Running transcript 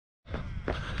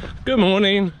Good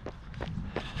morning.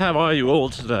 How are you all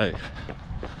today?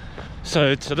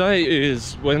 So today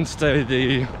is Wednesday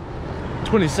the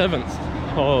 27th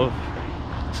of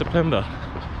September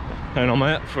and I'm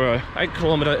out for an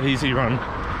 8-kilometer easy run.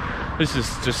 This is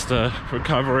just a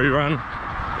recovery run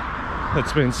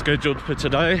that's been scheduled for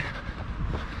today,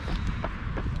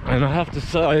 and I have to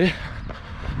say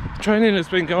training has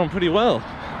been going pretty well.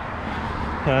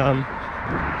 I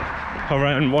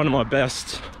ran one of my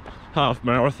best half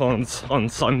marathons on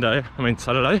Saturday,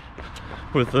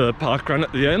 with the park run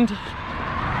at the end.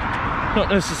 Not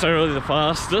necessarily the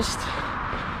fastest,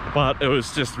 but it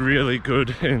was just really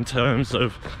good in terms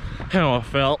of how I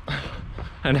felt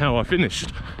and how I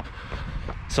finished.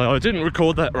 So I didn't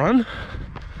record that run,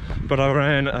 but I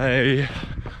ran a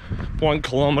 1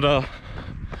 kilometer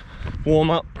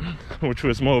warm-up, which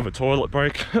was more of a toilet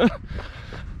break.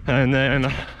 And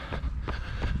then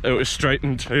it was straight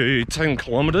into 10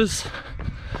 kilometers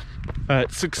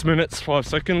at 6 minutes 5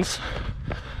 seconds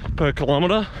per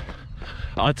kilometer.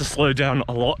 I had to slow down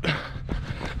a lot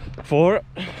for it,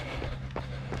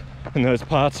 and there's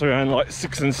parts around like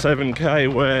 6 and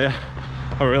 7k where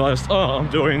I realized, oh, I'm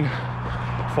doing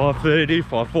 5:30,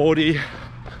 5:40,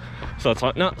 so it's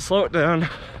like, nah, slow it down,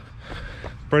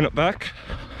 bring it back.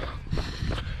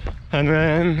 And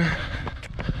then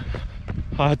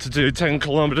I had to do 10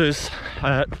 kilometers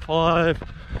at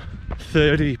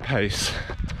 5:30 pace,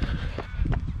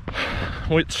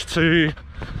 which to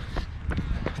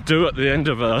do at the end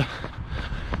of a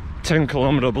 10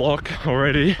 kilometer block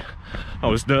already, I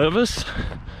was nervous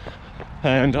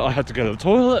and I had to go to the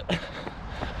toilet.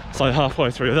 So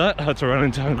halfway through that, I had to run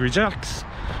into Hungry Jack's,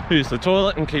 use the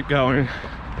toilet and keep going.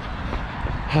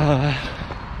 I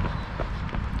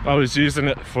was using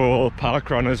it for park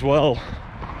run as well,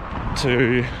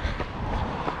 to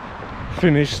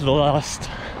finish the last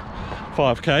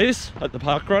 5k's at the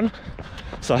park run.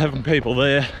 So having people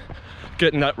there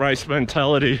getting that race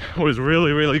mentality was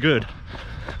really, really good,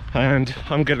 and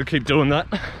I'm going to keep doing that,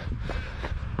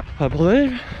 I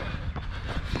believe.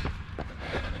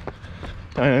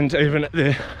 And even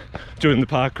during the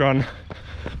park run,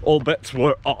 all bets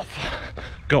were off,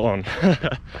 gone.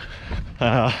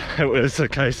 It was a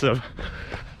case of,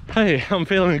 hey, I'm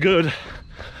feeling good,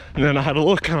 and then I had a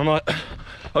look and I'm like,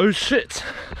 oh shit,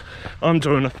 I'm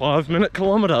doing a 5-minute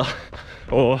kilometer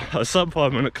or a sub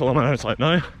 5-minute kilometer. It's like,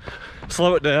 no,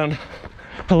 slow it down.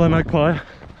 Hello Magpie,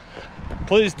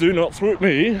 please do not swoop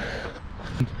me.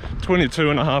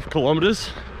 22.5 kilometers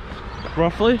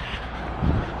roughly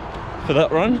for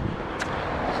that run,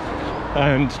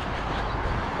 and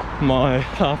my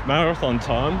half marathon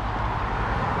time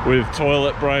with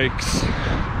toilet breaks,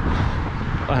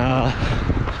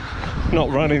 not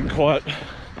running quite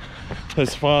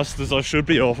as fast as I should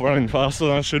be, or running faster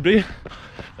than I should be,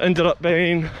 ended up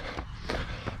being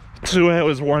 2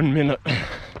 hours 1 minute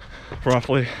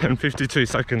roughly and 52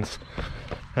 seconds.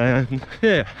 And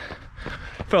yeah,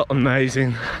 felt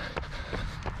amazing.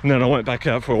 And then I went back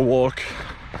out for a walk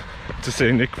to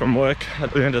see Nick from work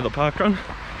at the end of the park run,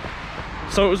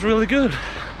 so it was really good.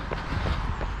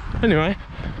 Anyway,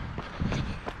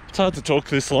 it's hard to talk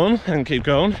this long and keep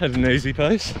going at an easy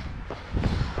pace.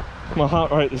 My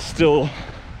heart rate is still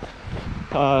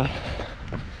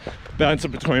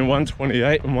bouncing between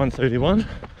 128 and 131,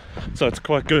 so it's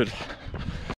quite good.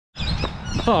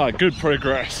 Good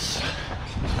progress.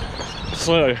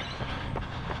 So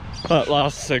that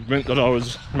last segment that I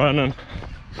was running,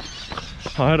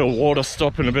 I had a water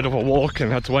stop and a bit of a walk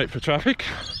and had to wait for traffic,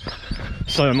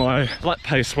 so my lap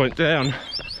pace went down,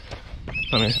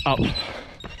 up,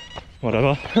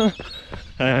 whatever.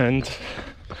 And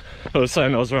I was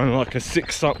saying I was running like a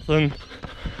 6-something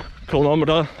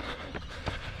kilometer,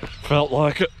 felt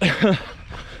like it.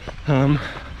 And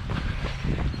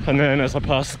then as I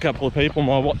passed a couple of people,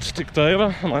 my watch ticked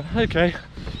over. I'm like, okay,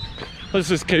 let's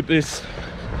just keep this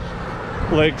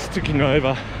legs ticking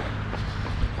over.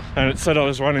 And it said I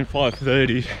was running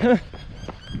 5:30.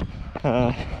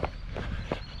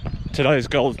 Today's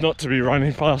goal is not to be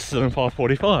running faster than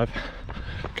 5:45,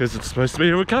 because it's supposed to be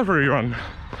a recovery run.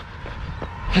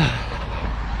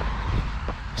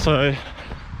 So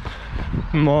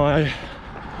my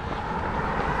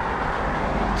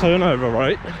turnover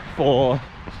rate for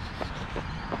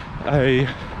a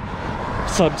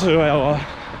sub 2 hour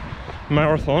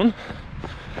marathon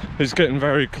is getting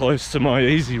very close to my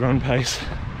easy run pace,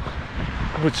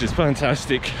 which is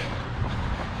fantastic.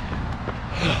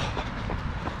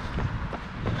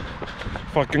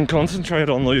 If I can concentrate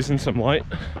on losing some weight,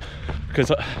 because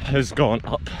it has gone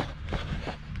up,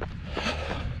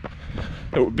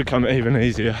 it would become even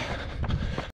easier.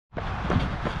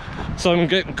 So I'm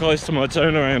getting close to my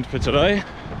turnaround for today,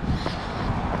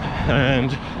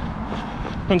 and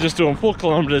I'm just doing 4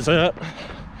 kilometers out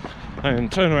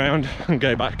and turn around and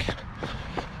go back.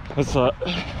 It's like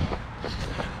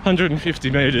 150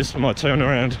 meters for my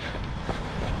turnaround,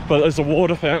 but there's a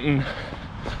water fountain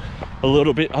a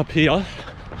little bit up here,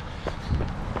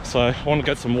 so I want to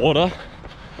get some water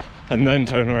and then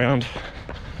turn around.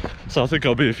 So I think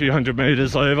I'll be a few hundred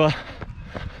meters over,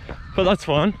 but that's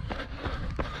fine.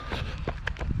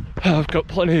 I've got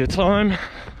plenty of time.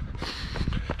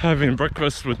 Having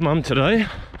breakfast with Mum today,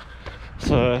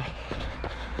 so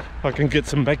I can get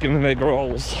some bacon and egg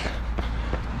rolls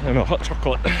and a hot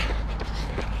chocolate.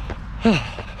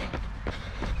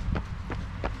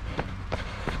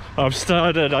 I've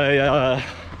started a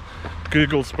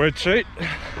Google spreadsheet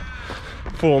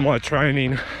for my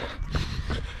training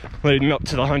leading up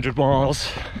to the 100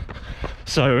 miles.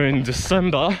 So in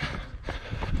December,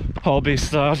 I'll be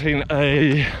starting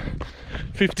a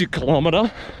 50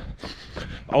 kilometer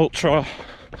ultra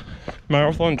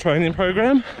marathon training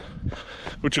program,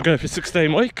 which will go for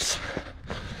 16 weeks.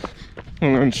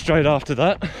 And then straight after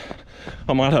that,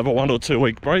 I might have a 1 or 2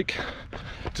 week break,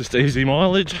 just easy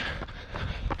mileage,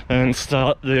 and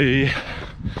start the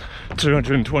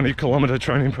 220 kilometer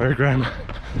training program.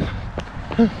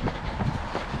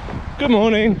 Good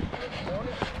morning.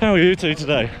 How are you two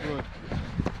today? Good.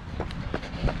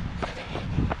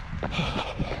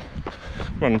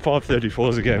 Running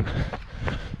 5:34s again.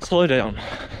 Slow down.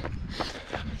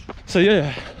 So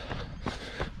yeah,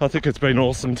 I think it's been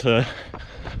awesome to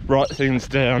write things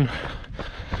down,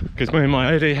 because me and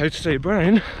my ADHD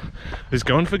brain is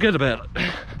going to forget about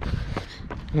it.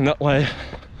 And that way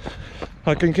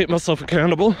I can keep myself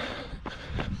accountable,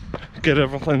 get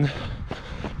everything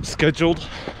scheduled,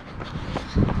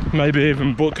 maybe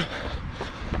even book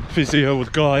physio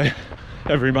with Guy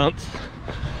every month,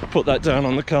 put that down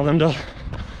on the calendar.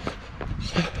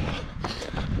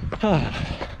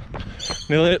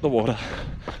 Nearly at the water.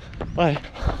 Bye.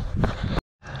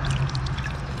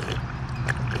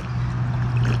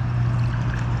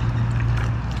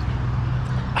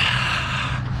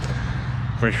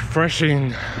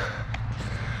 Refreshing.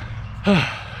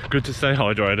 Good to stay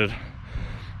hydrated.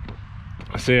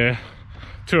 So yeah,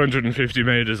 250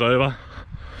 meters over.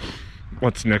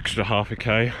 What's an extra half a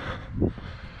K?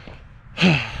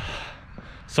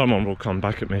 Someone will come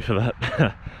back at me for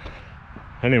that.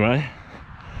 Anyway,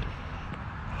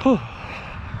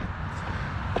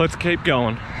 let's keep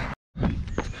going.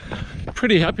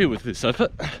 Pretty happy with this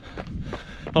effort.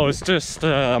 I was just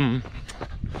having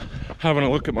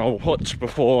a look at my watch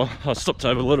before I stopped to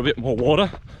have a little bit more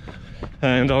water,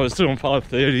 and I was doing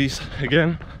 5:30s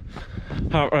again.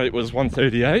 Heart rate was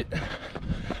 138,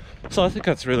 so I think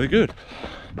that's really good.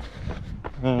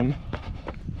 Yeah,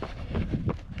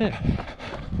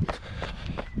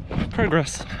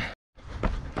 progress.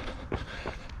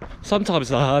 Sometimes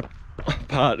the hard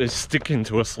part is sticking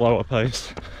to a slower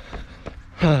pace.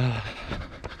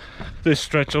 This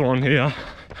stretch along here,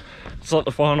 it's like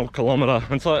the final kilometre.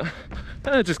 It's like,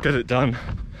 just get it done.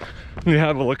 And you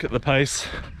have a look at the pace,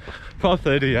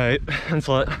 5:38. It's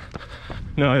like,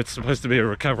 no, it's supposed to be a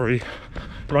recovery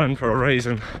run for a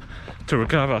reason, to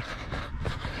recover.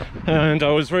 And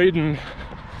I was reading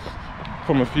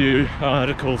from a few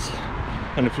articles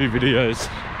and a few videos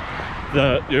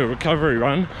that your recovery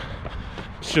run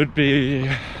should be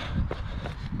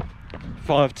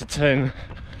 5 to 10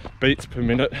 beats per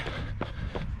minute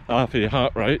after your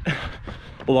heart rate,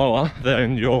 lower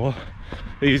than your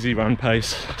easy run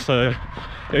pace. So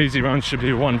easy run should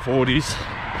be 140s,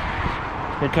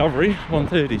 recovery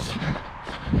 130s.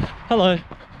 Hello.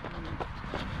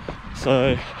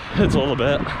 So it's all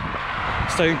about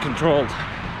staying controlled.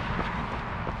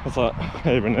 It's like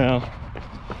even now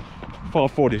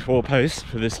 5:44 pace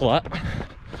for this lap,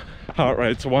 heart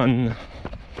rate's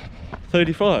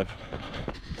 135,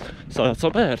 so that's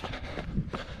not bad.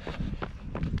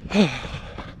 It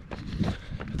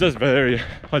does vary.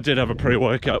 I did have a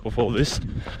pre-workout before this,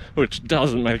 which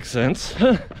doesn't make sense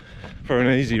for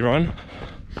an easy run.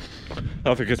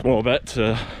 I think it's more about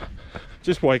to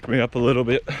just wake me up a little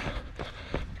bit,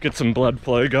 get some blood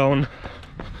flow going.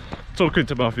 Talking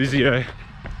to my physio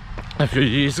a few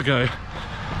years ago,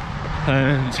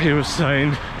 and he was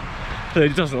saying that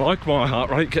he doesn't like my heart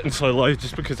rate getting so low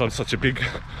just because I'm such a big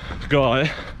guy,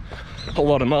 a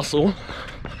lot of muscle,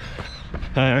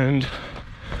 and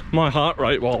my heart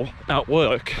rate while at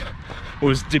work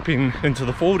was dipping into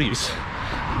the 40s.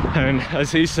 And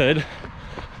as he said,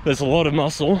 there's a lot of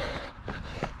muscle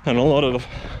and a lot of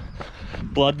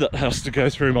blood that has to go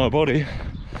through my body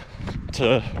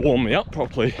to warm me up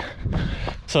properly.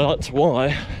 So that's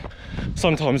why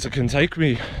sometimes it can take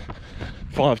me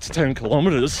 5 to 10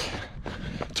 kilometers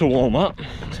to warm up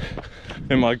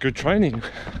in my good training.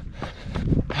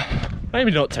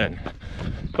 Maybe not 10,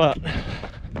 but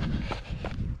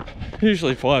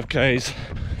usually 5Ks.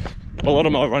 A lot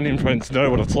of my running friends know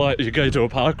what it's like. You go to a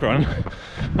park run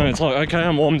and it's like, okay,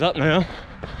 I'm warmed up now.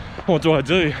 What do I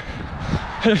do?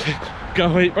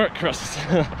 Go eat breakfast.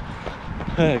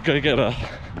 Go get a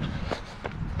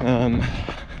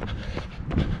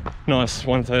nice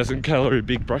 1,000 calorie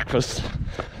big breakfast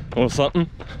or something.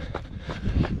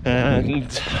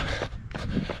 And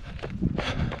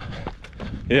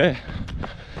yeah,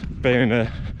 being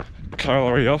a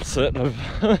calorie offset of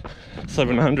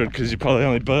 700, because you probably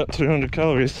only burnt 200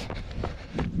 calories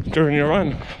during your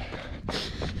run.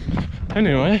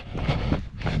 Anyway,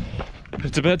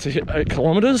 it's about to hit 8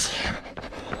 kilometers.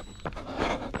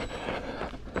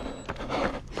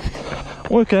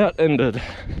 Workout ended.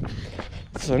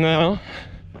 So now,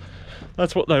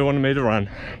 that's what they wanted me to run.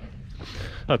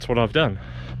 That's what I've done.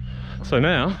 So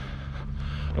now,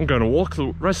 I'm going to walk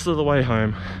the rest of the way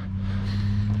home.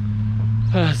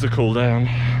 As a cool down.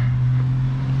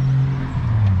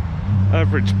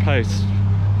 Average pace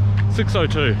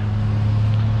 6:02.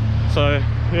 So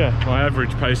yeah, my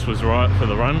average pace was right for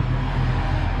the run,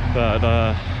 but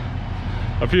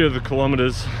a few of the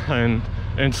kilometers and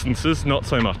instances not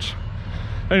so much.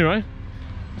 Anyway,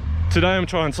 today I'm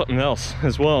trying something else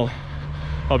as well.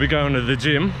 I'll be going to the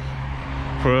gym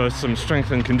for some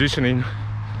strength and conditioning.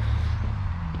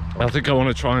 I think I want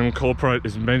to try and incorporate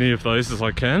as many of those as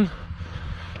I can.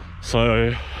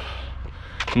 So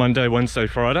Monday, Wednesday,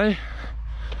 Friday,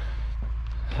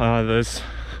 there's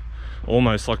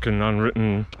almost like an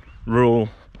unwritten rule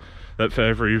that for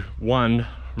every one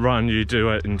run you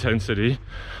do at intensity,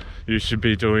 you should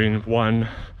be doing one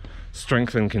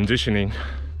strength and conditioning.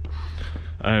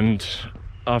 And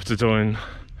after doing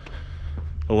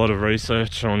a lot of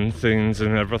research on things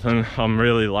and everything, I'm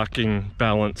really lacking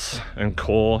balance and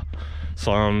core,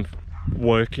 so I'm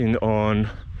working on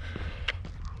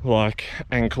like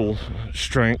ankle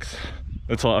strength.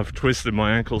 It's like I've twisted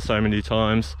my ankle so many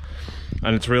times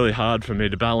and it's really hard for me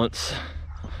to balance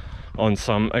on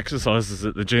some exercises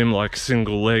at the gym, like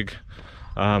single leg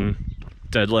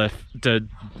deadlifts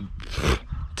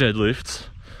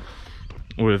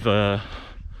with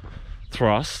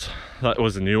thrust. That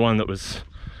was a new one that was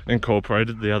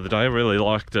incorporated the other day. I really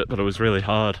liked it, but it was really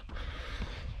hard.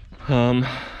 Even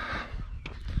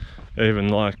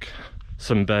like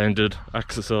some banded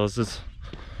exercises.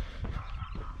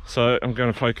 So I'm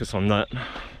going to focus on that.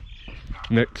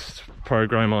 Next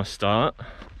program I start,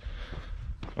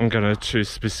 I'm going to choose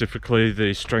specifically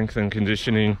the strength and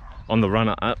conditioning on the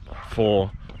RUNNA app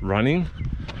for running.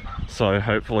 So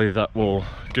hopefully that will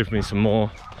give me some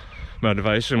more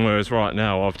motivation, whereas right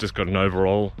now I've just got an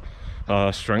overall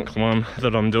strength one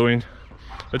that I'm doing.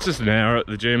 It's just an hour at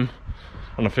the gym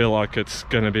and I feel like it's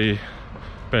going to be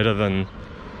better than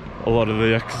a lot of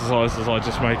the exercises I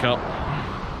just make up.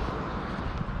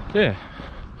 Yeah,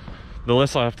 the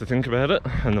less I have to think about it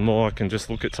and the more I can just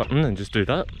look at something and just do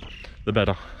that, the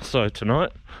better. So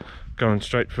tonight, going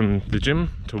straight from the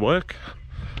gym to work,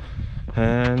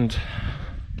 and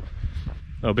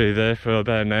I'll be there for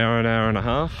about an hour and a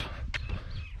half,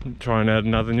 try and add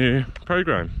another new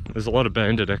program. There's a lot of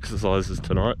banded exercises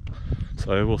tonight,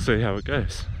 so we'll see how it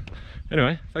goes.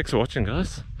 Anyway, thanks for watching,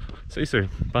 guys. See you soon.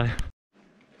 Bye.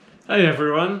 Hey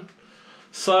everyone.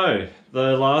 So,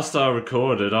 the last I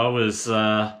recorded, I was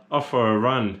off for a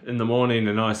run in the morning,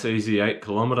 a nice easy 8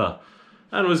 kilometer,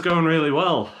 and it was going really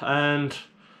well. And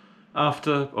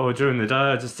after, or during the day,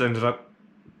 I just ended up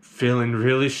feeling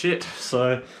really shit.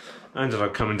 So I ended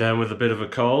up coming down with a bit of a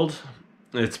cold.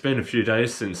 It's been a few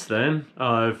days since then.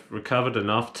 I've recovered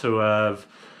enough to have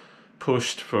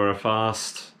pushed for a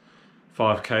fast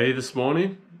 5K this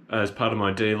morning as part of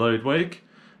my deload week,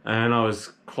 and I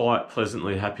was quite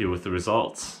pleasantly happy with the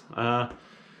results.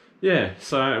 Yeah,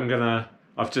 so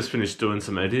I've just finished doing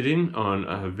some editing on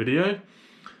a video,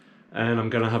 and I'm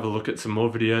gonna have a look at some more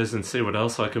videos and see what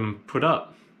else I can put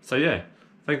up. So yeah,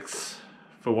 thanks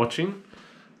for watching.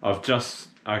 I've just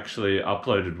actually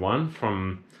uploaded one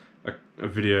from a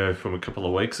video from a couple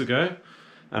of weeks ago,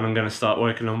 and I'm gonna start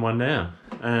working on one now,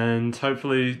 and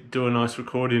hopefully do a nice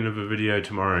recording of a video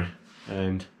tomorrow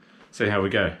and see how we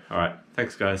go. Alright,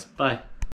 thanks guys, bye.